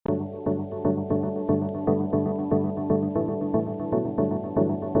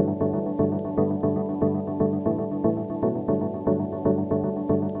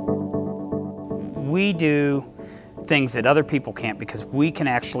We do things that other people can't because we can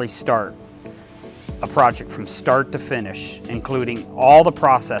actually start a project from start to finish, including all the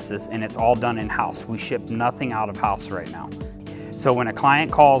processes, and it's all done in-house. We ship nothing out of house right now. So when a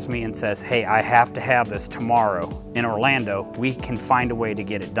client calls me and says, hey, I have to have this tomorrow in Orlando, we can find a way to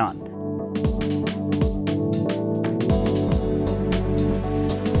get it done.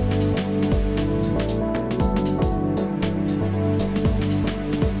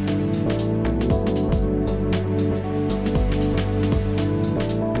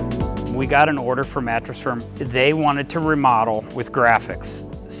 We got an order from Mattress Firm. They wanted to remodel with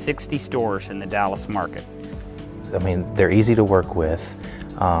graphics 60 stores in the Dallas market. I mean, they're easy to work with.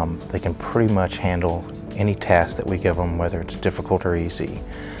 They can pretty much handle any task that we give them, whether it's difficult or easy.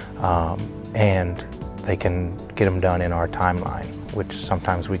 And they can get them done in our timeline, which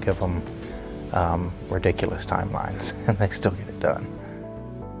sometimes we give them ridiculous timelines, and they still get it done.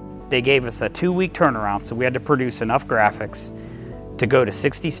 They gave us a 2-week turnaround, so we had to produce enough graphics to go to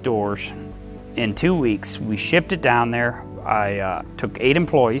 60 stores in 2 weeks. We shipped it down there. I took 8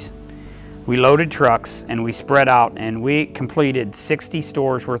 employees. We loaded trucks and we spread out, and we completed 60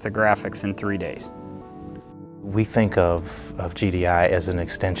 stores worth of graphics in 3 days. We think of GDI as an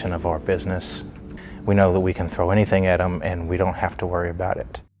extension of our business. We know that we can throw anything at them and we don't have to worry about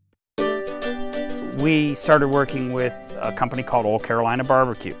it. We started working with a company called Old Carolina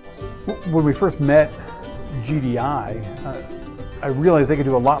Barbecue. When we first met GDI, I realized they could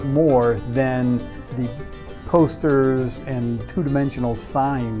do a lot more than the posters and two-dimensional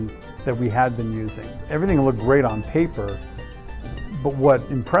signs that we had been using. Everything looked great on paper, but what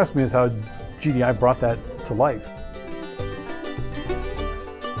impressed me is how GDI brought that to life.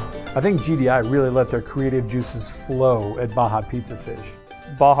 I think GDI really let their creative juices flow at Baja Pizza Fish.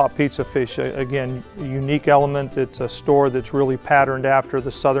 Baja Pizza Fish, again, a unique element. It's a store that's really patterned after the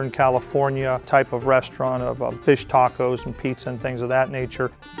Southern California type of restaurant of fish tacos and pizza and things of that nature.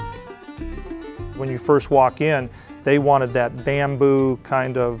 When you first walk in, they wanted that bamboo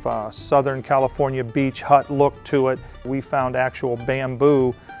kind of Southern California beach hut look to it. We found actual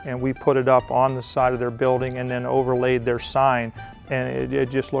bamboo and we put it up on the side of their building and then overlaid their sign, and it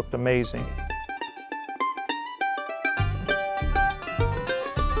just looked amazing.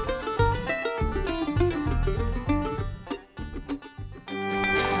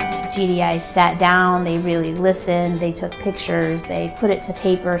 GDI sat down, they really listened, they took pictures, they put it to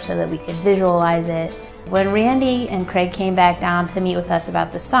paper so that we could visualize it. When Randy and Craig came back down to meet with us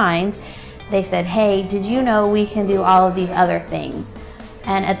about the signs, they said, hey, did you know we can do all of these other things?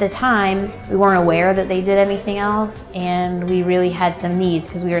 And at the time, we weren't aware that they did anything else, and we really had some needs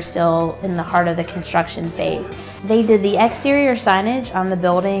because we were still in the heart of the construction phase. They did the exterior signage on the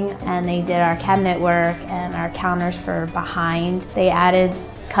building, and they did our cabinet work and our counters for behind. They added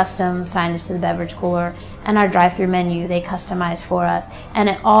custom signage to the beverage cooler, and our drive-through menu they customized for us, and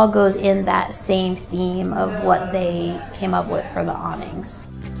it all goes in that same theme of what they came up with for the awnings.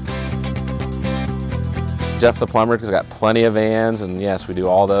 Jeff the plumber has got plenty of vans, and yes, we do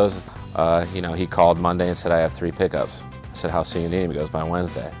all those. You know, he called Monday and said, I have 3 pickups. I said, how soon you need him? He goes, by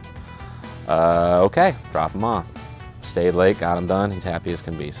Wednesday. Okay, drop him off. Stayed late, got him done. He's happy as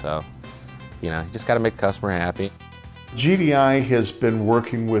can be, so, you know, you just got to make the customer happy. GDI has been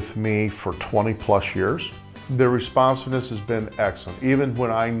working with me for 20+ years. Their responsiveness has been excellent. Even when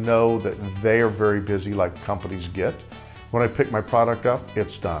I know that they are very busy like companies get, when I pick my product up,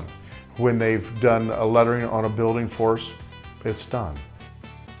 it's done. When they've done a lettering on a building for us, it's done.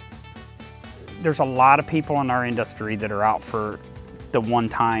 There's a lot of people in our industry that are out for the one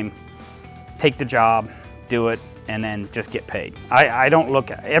time, take the job, do it, and then just get paid. I don't look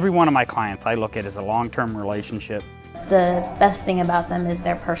at, every one of my clients I look at as a long-term relationship. The best thing about them is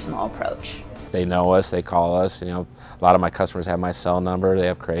their personal approach. They know us, they call us. You know, a lot of my customers have my cell number. They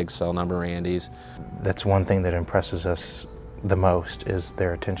have Craig's cell number, Randy's. That's one thing that impresses us the most is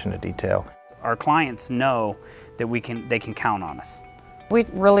their attention to detail. Our clients know that they can count on us. We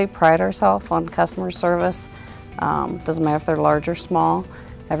really pride ourselves on customer service. Doesn't matter if they're large or small.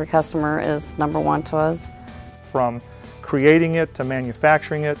 Every customer is #1 to us. From creating it to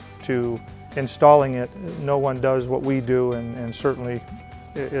manufacturing it to installing it, no one does what we do, and certainly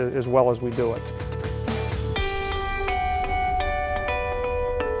as well as we do it.